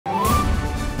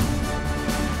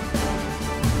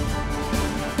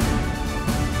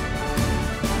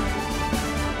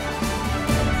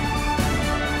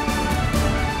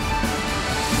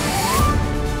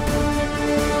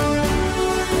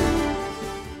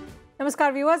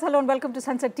Namaskar viewers, hello and welcome to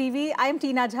Sansad TV. I am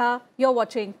Teena Jha, you're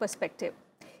watching Perspective.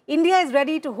 India is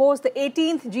ready to host the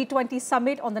 18th G20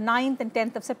 Summit on the 9th and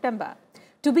 10th of September.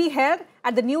 To be held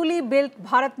at the newly built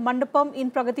Bharat Mandapam in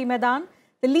Pragati Maidan,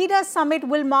 the Leaders Summit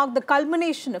will mark the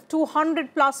culmination of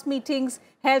 200 plus meetings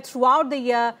held throughout the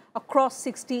year across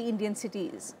 60 Indian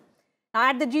cities. Now,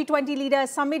 at the G20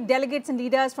 Leaders Summit, delegates and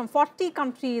leaders from 40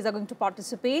 countries are going to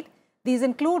participate. These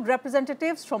include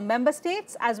representatives from member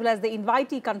states as well as the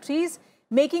invitee countries,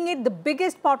 making it the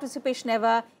biggest participation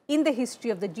ever in the history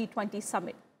of the G20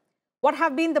 Summit. What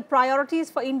have been the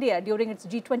priorities for India during its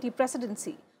G20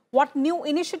 presidency? What new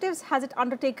initiatives has it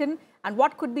undertaken? And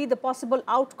what could be the possible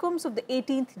outcomes of the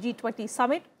 18th G20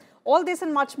 Summit? All this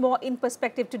and much more in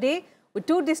perspective today with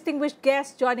two distinguished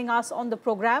guests joining us on the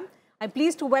program. I'm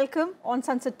pleased to welcome on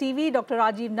Sansad TV Dr.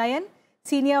 Rajiv Nayan,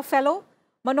 Senior Fellow,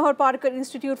 Manohar Parkar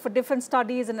Institute for Different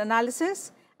Studies and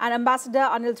Analysis, and Ambassador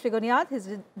Anil Trigunayat,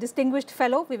 his distinguished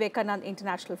fellow, Vivekanand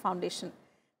International Foundation.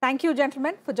 Thank you,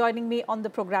 gentlemen, for joining me on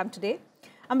the program today.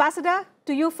 Ambassador,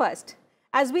 to you first.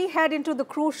 As we head into the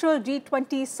crucial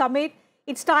G20 summit,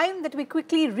 it's time that we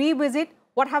quickly revisit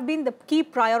what have been the key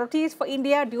priorities for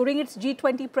India during its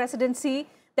G20 presidency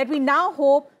that we now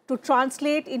hope to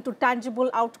translate into tangible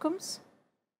outcomes.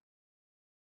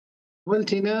 Well,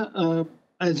 Teena,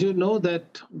 as you know,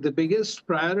 that the biggest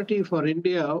priority for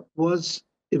India was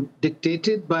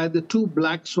dictated by the two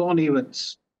black swan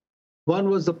events. One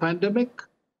was the pandemic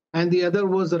and the other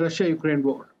was the Russia-Ukraine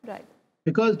war. Right.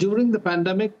 Because during the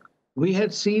pandemic, we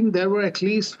had seen there were at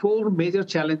least four major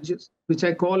challenges, which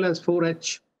I call as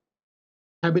 4H: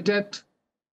 habitat,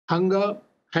 hunger,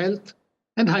 health,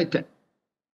 and high-tech.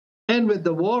 And with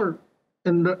the war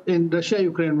in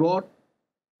Russia-Ukraine war,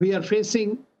 we are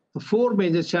facing four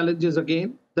major challenges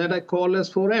again that I call as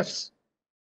 4Fs.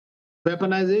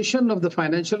 Weaponization of the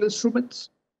financial instruments,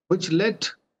 which led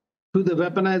to the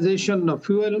weaponization of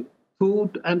fuel,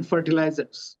 food, and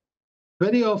fertilizers.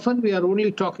 Very often we are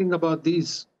only talking about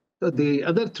these, the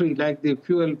other three, like the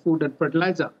fuel, food, and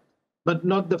fertilizer, but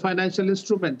not the financial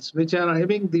instruments, which are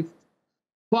having the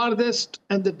farthest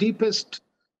and the deepest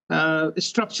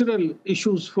structural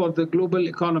issues for the global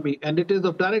economy. And it is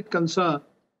of direct concern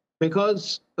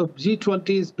because of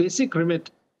G20's basic remit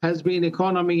has been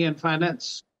economy and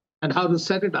finance and how to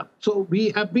set it up. So we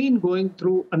have been going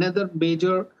through another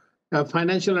major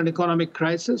financial and economic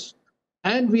crisis.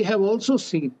 And we have also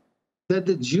seen that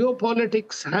the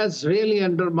geopolitics has really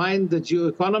undermined the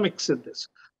geoeconomics in this.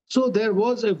 So there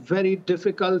was a very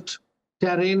difficult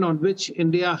terrain on which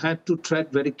India had to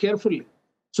tread very carefully.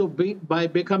 So by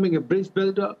becoming a bridge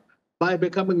builder, by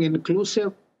becoming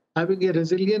inclusive, having a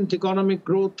resilient economic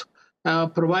growth,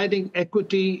 providing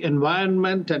equity,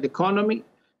 environment, and economy.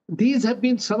 These have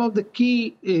been some of the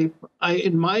key,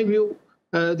 in my view,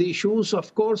 the issues,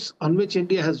 of course, on which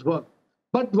India has worked.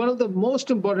 But one of the most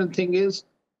important things is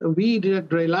we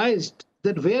realized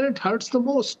that where it hurts the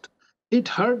most, it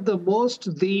hurt the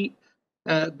most the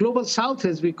global south,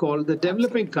 as we call the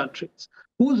developing countries,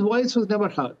 whose voice was never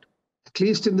heard, at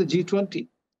least in the G20,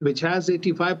 which has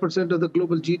 85% of the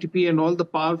global GDP and all the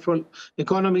powerful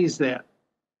economies there.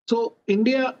 So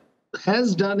India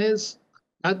has done is,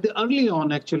 at the early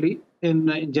on actually,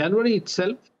 in January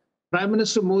itself, Prime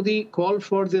Minister Modi called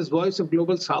for this voice of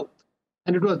Global South.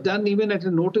 And it was done even at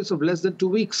a notice of less than 2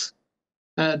 weeks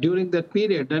during that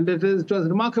period. And it was a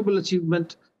remarkable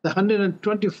achievement. The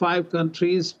 125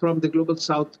 countries from the Global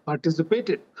South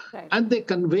participated. Right. And they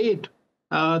conveyed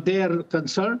their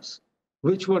concerns,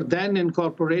 which were then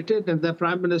incorporated. And the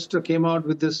Prime Minister came out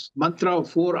with this mantra of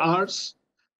 4 Rs.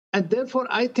 And therefore,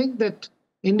 I think that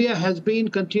India has been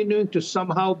continuing to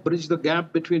somehow bridge the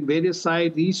gap between various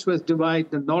sides, the East-West divide,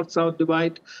 the North-South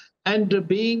divide, and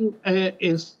being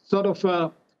a sort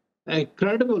of a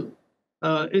credible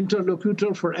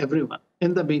interlocutor for everyone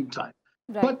in the meantime.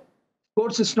 Right. But, of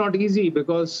course, it's not easy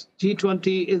because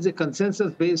G20 is a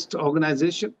consensus-based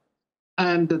organization,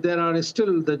 and there are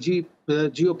still the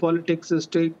geopolitics is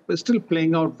still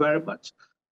playing out very much.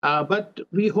 But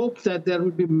we hope that there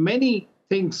will be many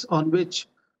things on which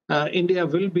India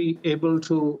will be able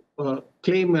to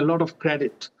claim a lot of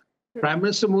credit. Prime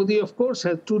Minister Modi, of course,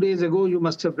 2 days ago, you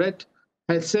must have read,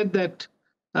 has said that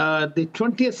the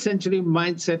 20th century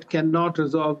mindset cannot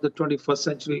resolve the 21st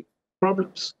century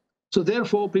problems. So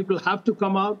therefore, people have to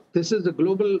come out. This is a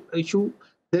global issue.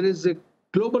 There is a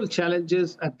global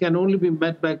challenges and can only be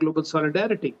met by global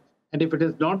solidarity. And if it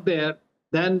is not there,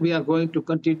 then we are going to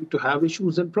continue to have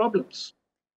issues and problems.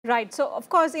 Right. So, of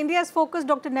course, India's focus,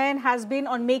 Dr. Nayan, has been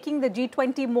on making the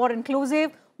G20 more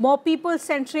inclusive, more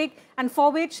people-centric, and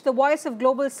for which the Voice of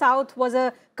Global South was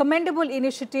a commendable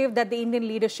initiative that the Indian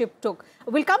leadership took.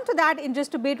 We'll come to that in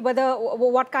just a bit,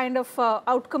 what kind of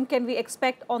outcome can we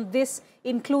expect on this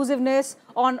inclusiveness,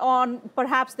 on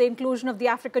perhaps the inclusion of the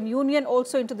African Union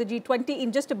also into the G20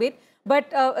 in just a bit.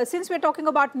 But since we're talking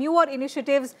about newer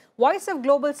initiatives, Voice of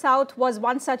Global South was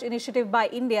one such initiative by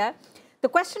India. The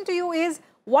question to you is,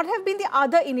 what have been the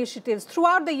other initiatives?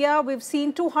 Throughout the year, we've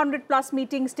seen 200 plus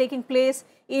meetings taking place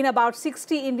in about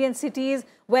 60 Indian cities,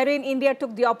 wherein India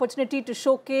took the opportunity to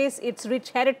showcase its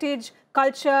rich heritage,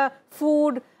 culture,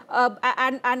 food,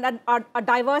 and a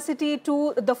diversity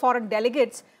to the foreign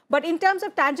delegates. But in terms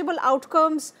of tangible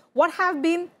outcomes, what have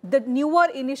been the newer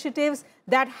initiatives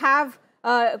that have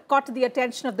caught the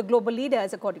attention of the global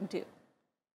leaders, according to you?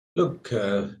 Look,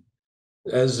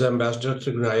 as Ambassador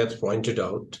Trigunayat pointed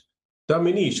out, there are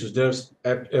many issues. There's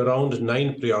around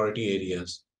 9 priority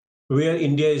areas where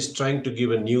India is trying to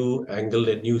give a new angle,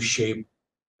 a new shape,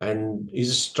 and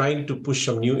is trying to push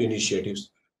some new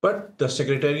initiatives. But the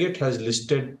Secretariat has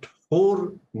listed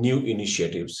 4 new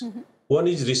initiatives. One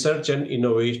is Research and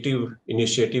Innovative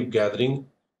Initiative Gathering,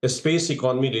 a Space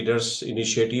Economy Leaders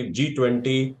Initiative,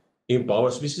 G20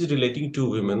 Empowers, which is relating to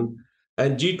women,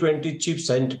 and G20 Chief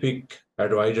Scientific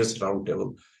Advisors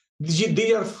Roundtable.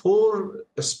 These are 4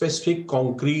 specific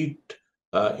concrete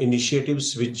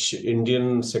initiatives which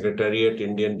Indian Secretariat,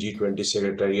 Indian G20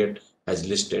 Secretariat has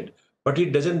listed. But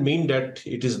it doesn't mean that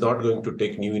it is not going to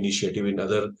take new initiative in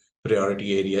other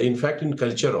priority area. In fact, in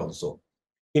culture also.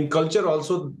 In culture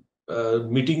also,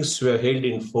 meetings were held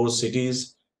in 4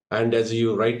 cities. And as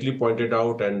you rightly pointed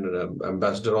out, and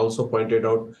Ambassador also pointed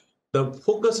out, the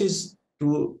focus is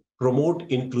to promote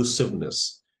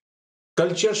inclusiveness.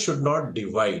 Culture should not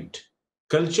divide.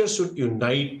 Culture should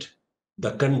unite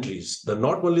the countries,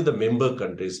 not only the member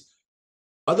countries,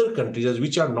 other countries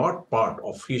which are not part,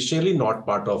 officially not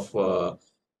part of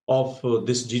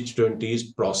this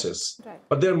G20's process. Right.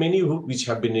 But there are many which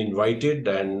have been invited,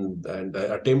 and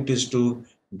the attempt is to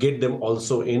get them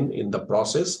also in the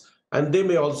process. And they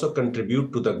may also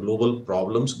contribute to the global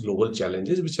problems, global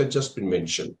challenges, which have just been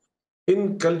mentioned.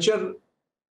 In culture,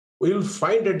 we will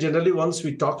find that generally once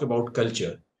we talk about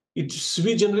culture, we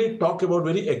generally talk about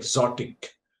very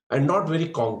exotic and not very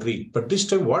concrete. But this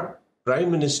time what Prime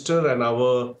Minister and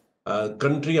our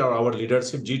country or our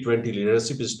leadership, G20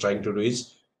 leadership is trying to do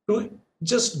is to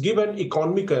just give an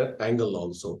economic angle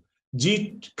also.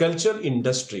 Culture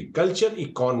industry, culture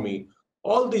economy,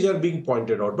 all these are being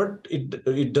pointed out. But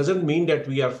it doesn't mean that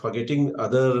we are forgetting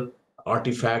other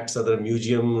artifacts, other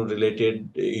museum-related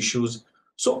issues.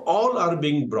 So all are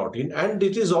being brought in, and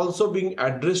it is also being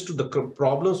addressed to the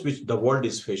problems which the world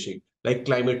is facing, like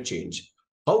climate change.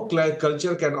 How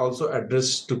culture can also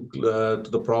address to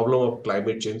the problem of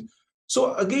climate change.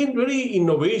 So again, very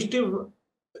innovative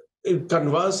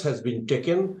canvas has been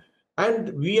taken,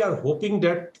 and we are hoping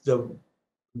that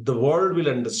the world will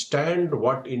understand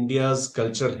what India's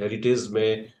cultural heritage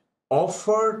may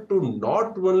offer to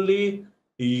not only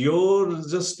your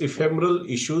just ephemeral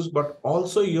issues, but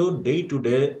also your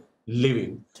day-to-day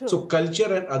living. True. So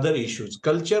culture and other issues.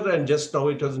 Culture, and just now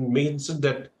it was mentioned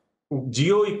that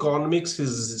geoeconomics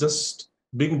is just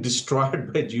being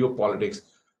destroyed by geopolitics.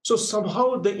 So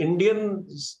somehow the Indian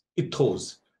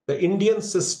ethos, the Indian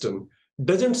system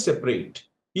doesn't separate,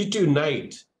 it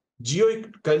unites.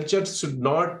 Culture should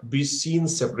not be seen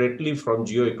separately from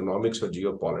geoeconomics or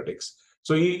geopolitics.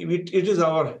 So it is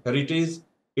our heritage.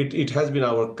 It has been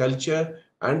our culture,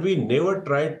 and we never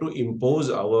tried to impose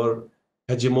our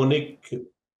hegemonic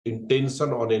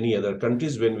intention on any other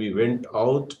countries. When we went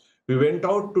out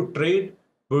to trade,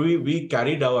 we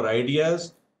carried our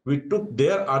ideas, we took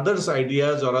their others'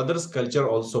 ideas or others' culture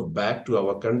also back to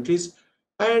our countries,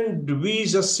 and we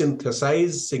just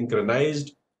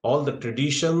synchronized all the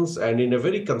traditions, and in a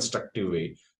very constructive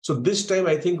way. So this time,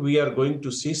 I think we are going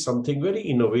to see something very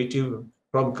innovative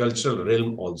from cultural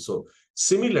realm also.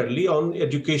 Similarly, on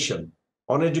education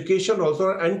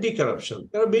also, anti-corruption,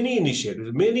 there are many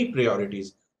initiatives, many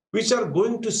priorities, which are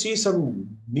going to see some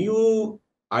new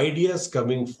ideas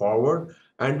coming forward,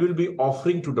 and will be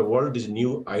offering to the world these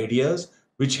new ideas,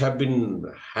 which have been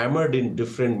hammered in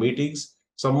different meetings.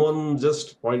 Someone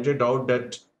just pointed out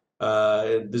that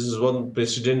this is one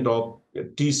president of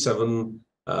T7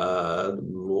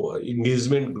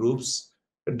 engagement groups,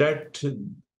 that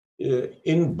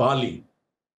in Bali,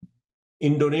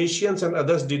 Indonesians and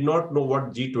others did not know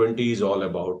what G20 is all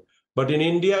about. But in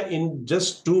India, in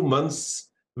just 2 months,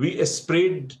 we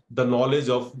spread the knowledge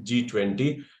of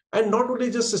G20. And not only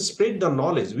just spread the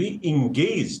knowledge, we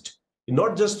engaged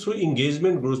not just through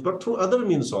engagement groups, but through other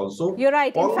means also. You're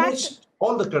right. In Almost fact,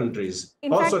 all the countries.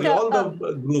 In fact, All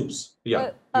the groups.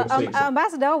 Yeah. You're saying so.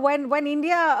 Ambassador, when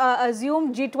India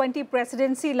assumed G20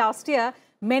 presidency last year,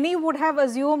 many would have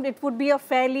assumed it would be a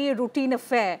fairly routine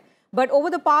affair. But over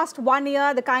the past 1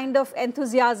 year, the kind of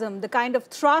enthusiasm, the kind of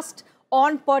thrust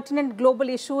on pertinent global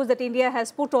issues that India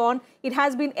has put on, it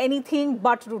has been anything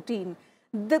but routine.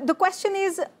 The question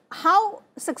is, how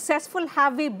successful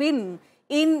have we been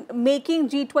in making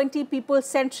G20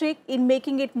 people-centric, in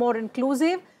making it more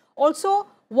inclusive? Also,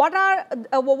 what are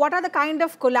the kind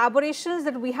of collaborations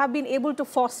that we have been able to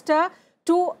foster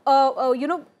to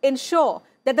ensure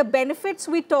that the benefits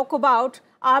we talk about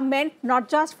are meant not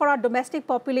just for our domestic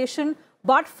population,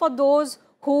 but for those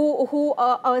who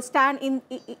stand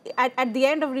at the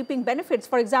end of reaping benefits?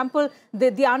 For example,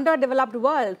 the underdeveloped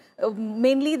world,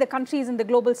 mainly the countries in the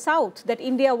global south that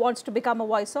India wants to become a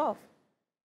voice of.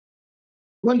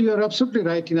 Well, you're absolutely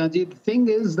right, Teena Ji. The thing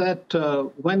is that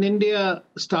when India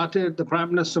started, the Prime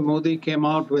Minister Modi came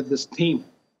out with this theme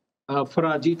for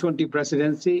our G20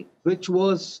 presidency, which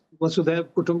was Vasudhaiv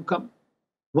Kutumbakam,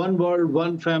 one world,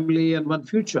 one family, and one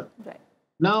future. Right.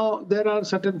 Now, there are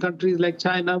certain countries like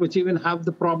China which even have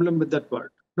the problem with that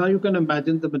word. Now, you can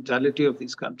imagine the mentality of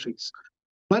these countries.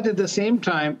 But at the same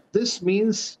time, this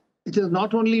means it is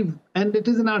not only, and it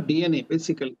is in our DNA,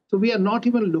 basically. So we are not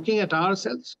even looking at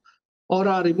ourselves or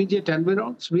our immediate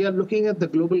environs. We are looking at the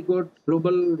global good,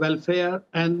 global welfare,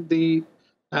 and the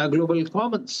global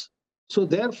commons. So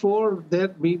therefore,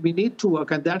 we need to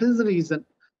work. And that is the reason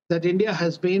that India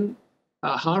has been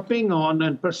harping on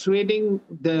and persuading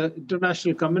the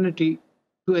international community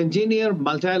to engineer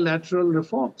multilateral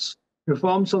reforms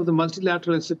of the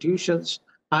multilateral institutions,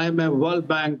 IMF, World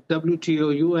Bank,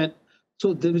 WTO, UN,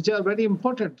 which are very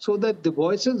important, so that the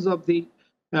voices of the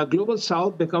global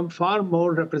south become far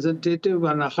more representative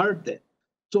and are heard there.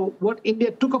 So what India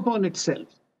took upon itself,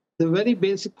 the very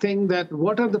basic thing that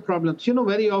what are the problems?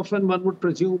 Very often one would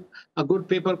presume a good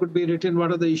paper could be written,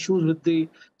 what are the issues with the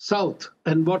South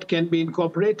and what can be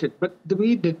incorporated. But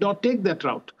we did not take that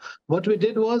route. What we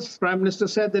did was, Prime Minister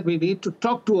said that we need to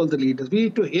talk to all the leaders. We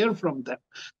need to hear from them.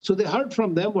 So they heard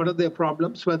from them what are their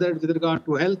problems, whether with regard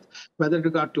to health, whether with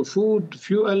regard to food,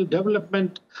 fuel,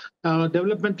 development,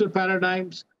 developmental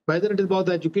paradigms, whether it is about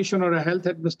the education or health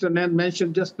that Mr. Nayan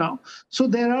mentioned just now. So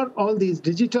there are all these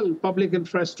digital public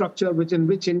infrastructure in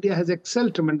which India has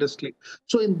excelled tremendously.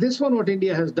 So in this one, what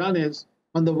India has done is,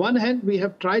 on the one hand, we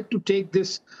have tried to take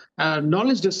this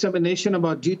knowledge dissemination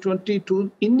about G20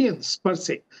 to Indians per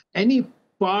se. Any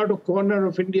part or corner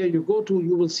of India you go to,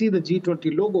 you will see the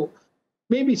G20 logo.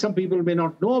 Maybe some people may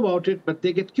not know about it, but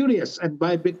they get curious. And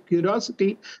by big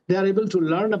curiosity, they are able to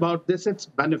learn about this, its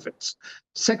benefits.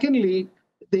 Secondly,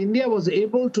 India was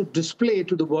able to display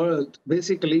to the world,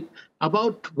 basically,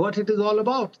 about what it is all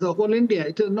about, the whole India.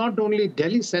 It is not only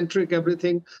Delhi-centric,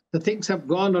 everything. The things have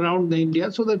gone around India,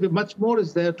 so that much more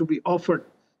is there to be offered.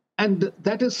 And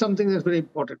that is something that's very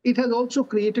important. It has also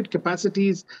created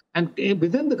capacities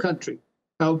within the country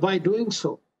by doing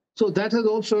so. So that has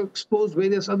also exposed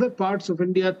various other parts of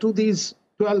India to these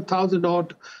 12,000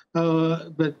 odd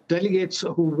delegates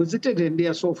who visited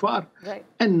India so far. Right.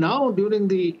 And now during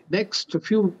the next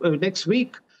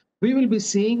week, we will be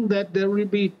seeing that there will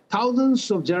be thousands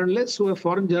of journalists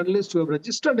foreign journalists who have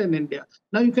registered in India.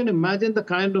 Now you can imagine the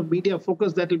kind of media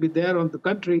focus that will be there on the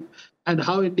country and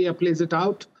how India plays it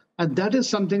out. And that is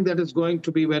something that is going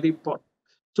to be very important.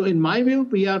 So in my view,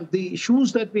 the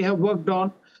issues that we have worked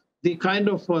on, the kind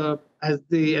of, as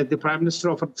the Prime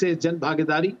Minister often says, Jan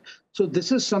Bhagidari. So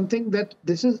this is something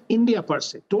this is India per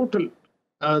se, total,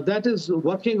 that is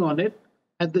working on it.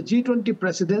 And the G20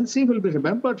 presidency will be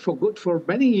remembered for good for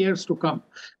many years to come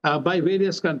by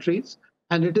various countries.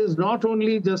 And it is not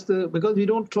only just because we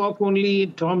don't talk only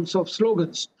in terms of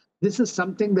slogans. This is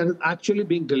something that is actually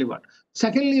being delivered.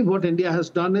 Secondly, what India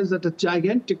has done is at a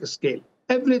gigantic scale.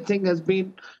 Everything has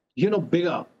been,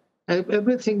 bigger.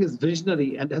 Everything is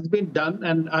visionary and has been done.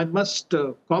 And I must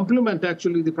compliment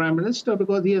actually the Prime Minister,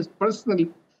 because he has personally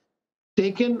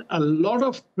taken a lot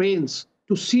of pains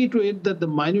to see to it that the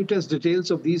minutest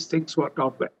details of these things work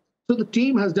out well. So the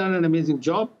team has done an amazing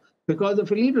job because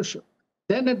of leadership.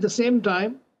 Then at the same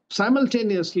time,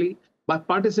 simultaneously, by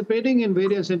participating in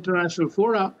various international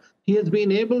fora, he has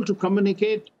been able to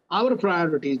communicate our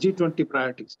priorities, G20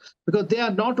 priorities, because they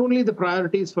are not only the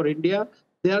priorities for India,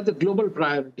 they are the global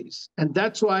priorities. And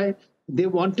that's why they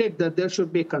wanted that there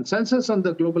should be a consensus on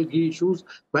the global key issues,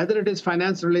 whether it is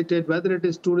finance related, whether it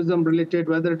is tourism related,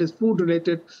 whether it is food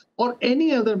related, or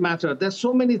any other matter. There's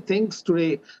so many things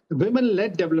today.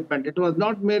 Women-led development. It was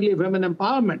not merely women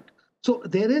empowerment. So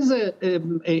there is a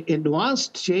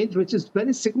advanced change which is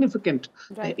very significant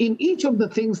in each of the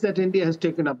things that India has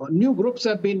taken up. New groups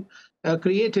have been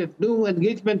created, new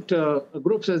engagement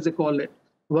groups, as they call it,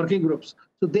 working groups.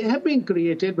 So they have been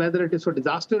created, whether it is for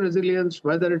disaster resilience,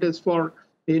 whether it is for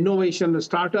innovation,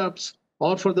 startups,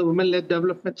 or for the women-led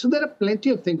development. So there are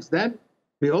plenty of things. Then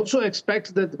we also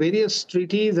expect that various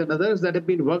treaties and others that have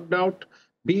been worked out,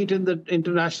 be it in the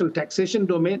international taxation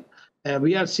domain,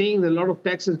 we are seeing a lot of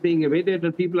taxes being evaded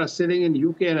and people are sitting in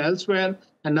UK and elsewhere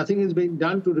and nothing is being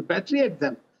done to repatriate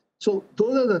them. So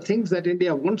those are the things that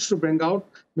India wants to bring out.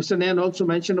 Mr. Nayan also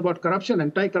mentioned about corruption,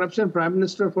 anti-corruption. Prime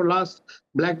Minister for last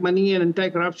black money and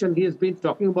anti-corruption, he has been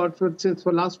talking about since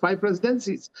for last 5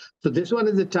 presidencies. So this one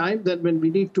is the time that when we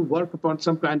need to work upon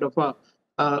some kind of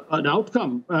an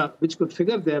outcome which could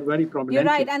figure there very prominently. You're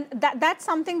right, and that's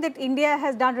something that India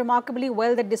has done remarkably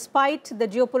well, that despite the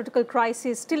geopolitical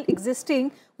crisis still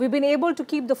existing, we've been able to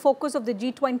keep the focus of the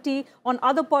G20 on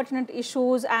other pertinent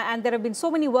issues, and there have been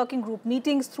so many working group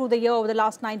meetings through the year over the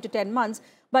last 9 to 10 months.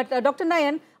 But Dr.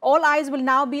 Nayan, all eyes will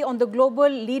now be on the global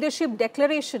leadership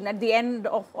declaration at the end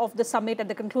of the summit, at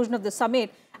the conclusion of the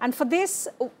summit. And for this,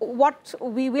 what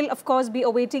we will, of course, be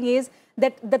awaiting is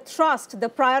that the trust, the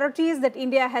priorities that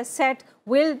India has set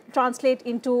will translate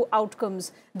into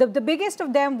outcomes. The biggest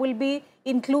of them will be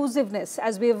inclusiveness,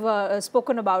 as we've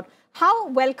spoken about. How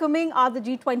welcoming are the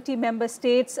G20 member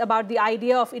states about the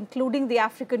idea of including the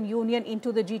African Union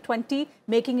into the G20,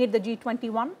 making it the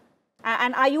G21?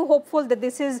 And are you hopeful that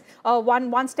this is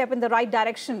one step in the right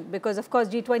direction? Because, of course,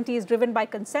 G20 is driven by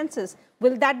consensus.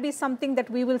 Will that be something that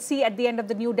we will see at the end of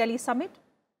the New Delhi summit?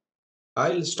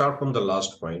 I'll start from the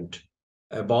last point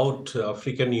about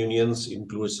African Union's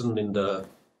inclusion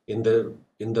in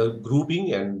the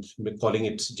grouping and calling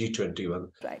it G21.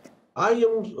 Right. I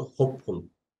am hopeful.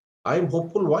 I'm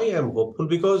hopeful. Why I'm hopeful?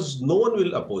 Because no one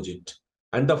will oppose it.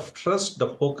 And the trust, the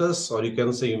focus, or you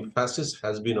can say emphasis,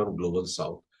 has been on Global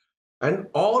South. And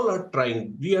all are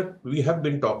trying. We have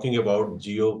been talking about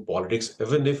geopolitics,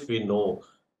 even if we know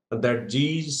that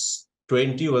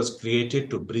G20 was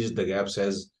created to bridge the gaps,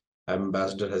 as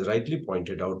Ambassador has rightly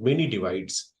pointed out. Many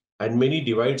divides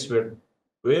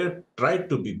were tried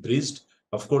to be bridged.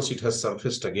 Of course, it has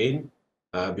surfaced again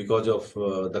because of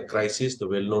the crisis, the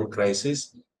well-known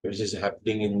crisis, which is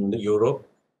happening in Europe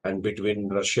and between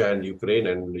Russia and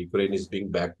Ukraine is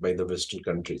being backed by the Western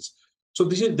countries. So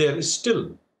this is there is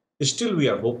still we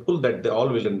are hopeful that they all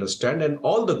will understand, and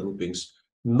all the groupings.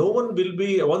 No one will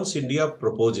be, once India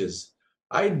proposes,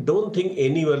 I don't think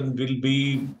anyone will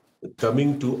be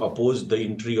coming to oppose the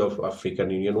entry of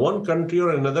African Union. One country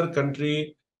or another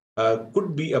country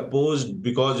could be opposed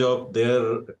because of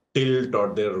their tilt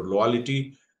or their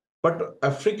loyalty. But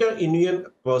African Union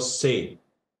per se,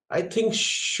 I think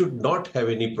should not have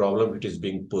any problem. It is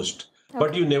being pushed. Okay.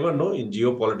 But you never know in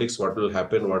geopolitics what will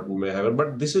happen, what may happen.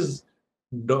 But this is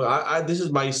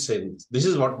my sense. This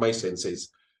is what my sense is.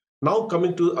 Now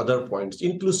coming to other points,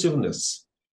 inclusiveness.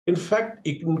 In fact,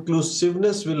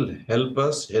 inclusiveness will help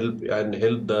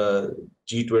the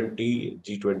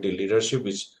G20 leadership,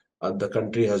 which the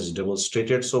country has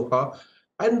demonstrated so far.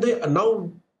 And they are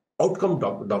now outcome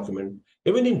document.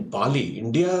 Even in Bali,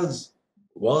 India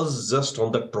was just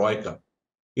on the troika.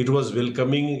 It was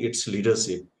welcoming its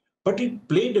leadership, but it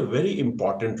played a very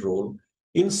important role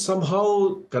in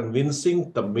somehow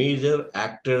convincing the major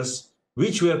actors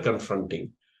which were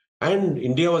confronting. And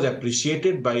India was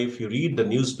appreciated by, if you read the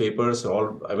newspapers,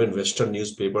 Western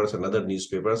newspapers and other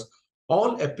newspapers,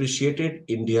 all appreciated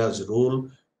India's role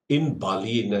in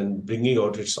Bali and bringing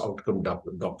out its outcome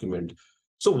document.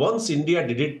 So once India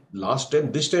did it last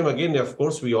time, this time again, of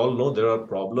course, we all know there are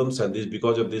problems, and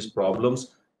because of these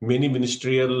problems, many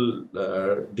ministerial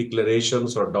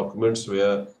declarations or documents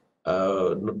could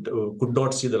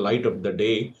not see the light of the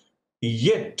day.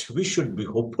 Yet we should be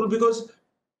hopeful, because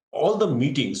all the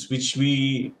meetings which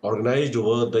we organized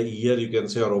over the year, you can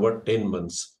say, or over 10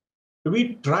 months,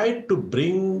 we tried to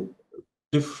bring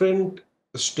different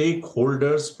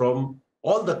stakeholders from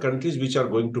all the countries which are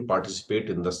going to participate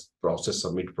in this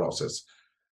summit process.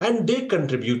 And they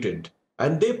contributed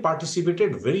and they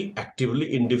participated very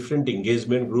actively in different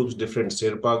engagement groups, different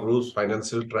Sherpa groups,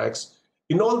 financial tracks,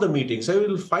 in all the meetings. I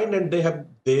will find, and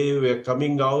they were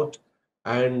coming out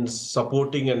and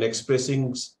supporting and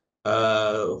expressing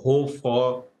hope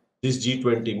for this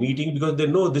G20 meeting, because they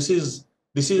know this is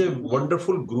a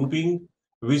wonderful grouping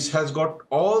which has got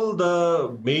all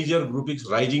the major groupings,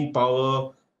 rising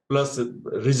power plus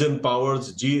risen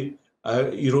powers,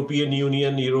 European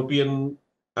Union,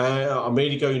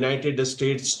 America, United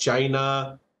States,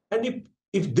 China. And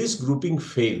if this grouping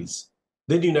fails,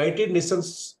 then United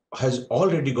Nations has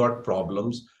already got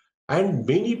problems, and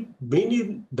many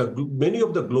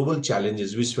of the global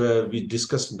challenges which we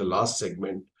discussed in the last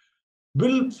segment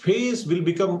will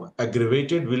become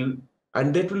aggravated,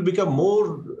 and that will become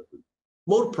more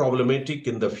problematic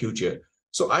in the future.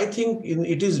 So I think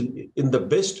it is in the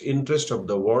best interest of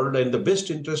the world and the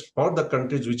best interest for the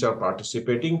countries which are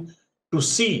participating to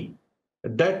see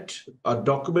that a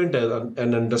document and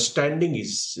an understanding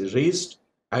is raised,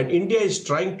 and India is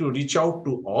trying to reach out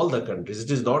to all the countries.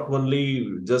 It is not only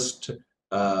just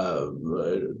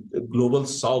global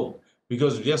South,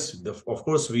 because yes, of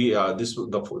course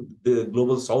the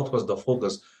global South was the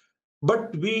focus,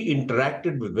 but we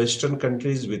interacted with Western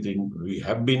countries. We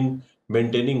have been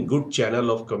maintaining good channel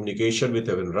of communication with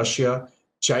even Russia,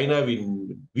 China. We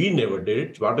never did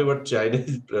it. Whatever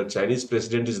Chinese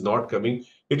president is not coming,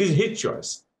 it is his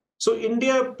choice. So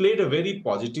India played a very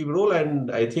positive role,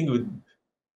 and I think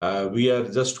we are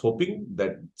just hoping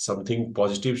that something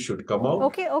positive should come out.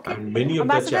 Okay. And many of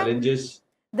Ambassador, the challenges.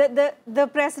 The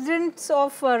presidents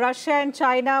of Russia and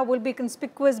China will be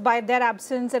conspicuous by their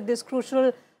absence at this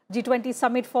crucial G20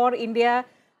 summit for India.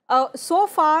 So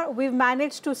far, we've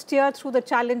managed to steer through the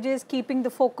challenges, keeping the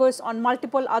focus on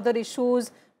multiple other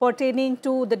issues pertaining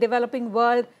to the developing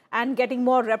world and getting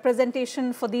more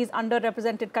representation for these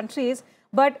underrepresented countries.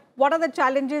 But what are the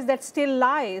challenges that still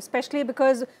lie, especially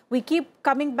because we keep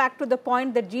coming back to the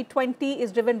point that G20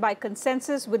 is driven by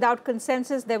consensus. Without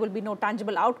consensus, there will be no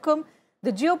tangible outcome.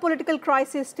 The geopolitical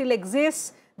crisis still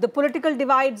exists. The political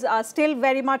divides are still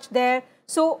very much there.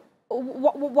 So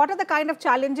what are the kind of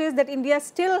challenges that India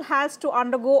still has to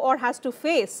undergo or has to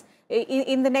face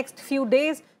in the next few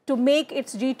days to make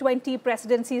its G20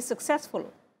 presidency successful?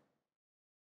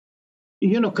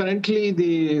 You know, currently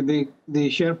the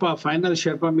final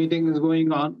Sherpa meeting is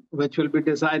going on, which will be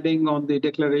deciding on the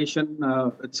declaration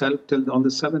itself till on the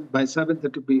 7th. By 7th,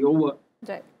 it will be over.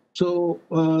 Right. So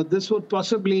this would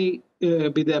possibly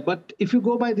be there. But if you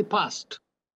go by the past,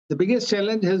 the biggest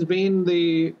challenge has been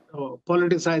the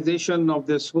politicization of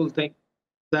this whole thing,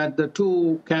 that the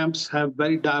two camps have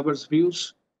very diverse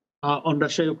views on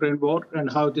Russia-Ukraine war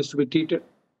and how it is to be treated.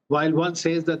 While one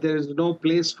says that there is no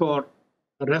place for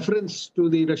reference to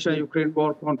the Russia-Ukraine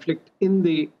war conflict in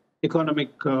the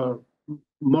economic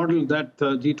model that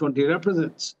G20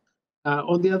 represents.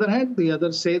 On the other hand, the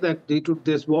others say that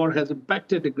this war has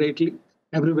impacted greatly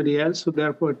everybody else, so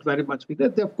therefore it very much be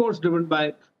that they're of course driven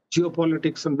by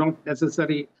geopolitics and not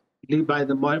necessarily by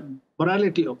the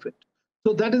morality of it.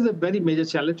 So that is a very major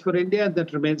challenge for India, and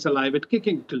that remains alive and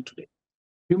kicking till today.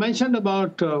 You mentioned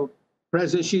about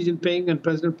President Xi Jinping and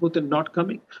President Putin not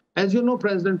coming. As you know,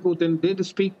 President Putin did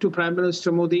speak to Prime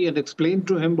Minister Modi and explain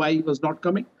to him why he was not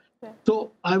coming. Yeah.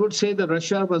 So I would say that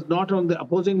Russia was not on the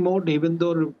opposing mode, even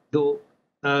though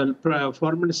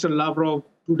Foreign Minister Lavrov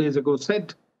 2 days ago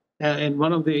said in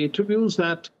one of the interviews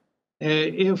that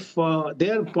if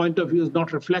their point of view is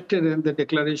not reflected in the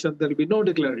declaration, there will be no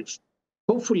declaration.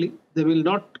 Hopefully, they will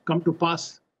not come to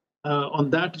pass on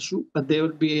that issue, but there will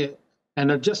be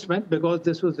an adjustment, because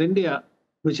this was India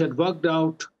which had worked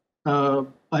out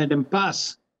an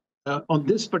impasse on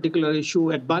this particular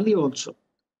issue at Bali also.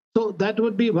 So that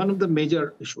would be one of the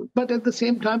major issues. But at the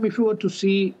same time, if you were to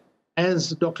see,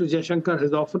 as Dr. Jaishankar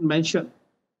has often mentioned,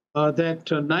 that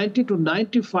 90 to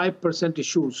 95%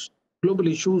 issues, global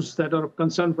issues that are of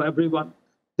concern for everyone,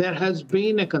 there has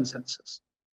been a consensus.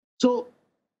 So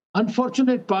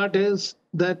unfortunate part is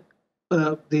that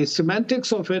the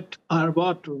semantics of it are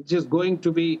what is going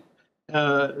to be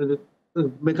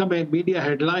become a media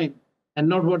headline, and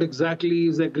not what exactly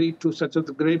is agreed to, such as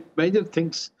the great major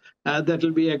things that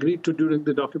will be agreed to during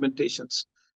the documentations.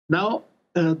 Now,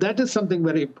 that is something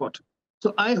very important.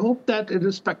 So I hope that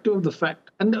irrespective of the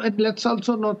fact, and let's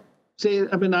also not say,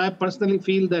 I mean, I personally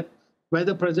feel that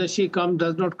whether President Xi comes,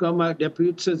 does not come,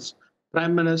 deputes his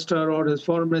prime minister or his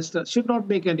foreign minister, should not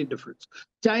make any difference.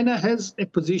 China has a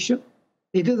position.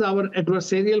 It is our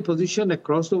adversarial position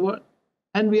across the world.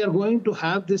 And we are going to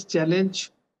have this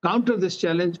challenge, counter this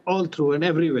challenge all through and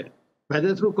everywhere,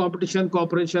 whether through competition,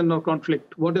 cooperation, or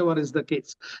conflict, whatever is the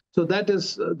case. So that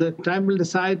is the time will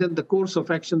decide and the course of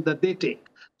action that they take.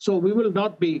 So we will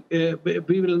not be,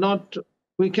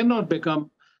 we cannot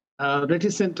become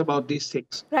reticent about these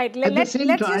things. Right. Let's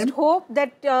just hope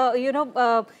that,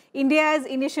 India's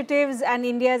initiatives and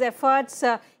India's efforts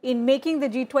in making the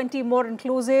G20 more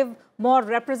inclusive, more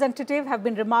representative have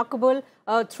been remarkable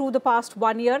through the past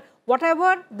 1 year.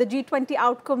 Whatever the G20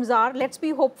 outcomes are, let's be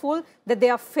hopeful that they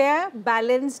are fair,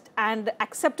 balanced, and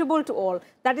acceptable to all.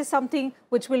 That is something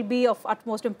which will be of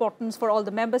utmost importance for all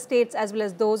the member states as well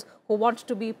as those who want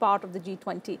to be part of the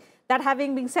G20. That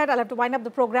having been said, I'll have to wind up the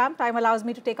program. Time allows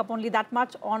me to take up only that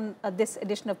much on this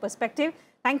edition of Perspective.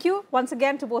 Thank you once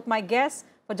again to both my guests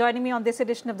for joining me on this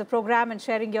edition of the program and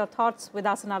sharing your thoughts with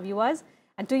us and our viewers.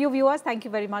 And to you viewers, thank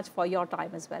you very much for your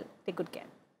time as well. Take good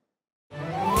care.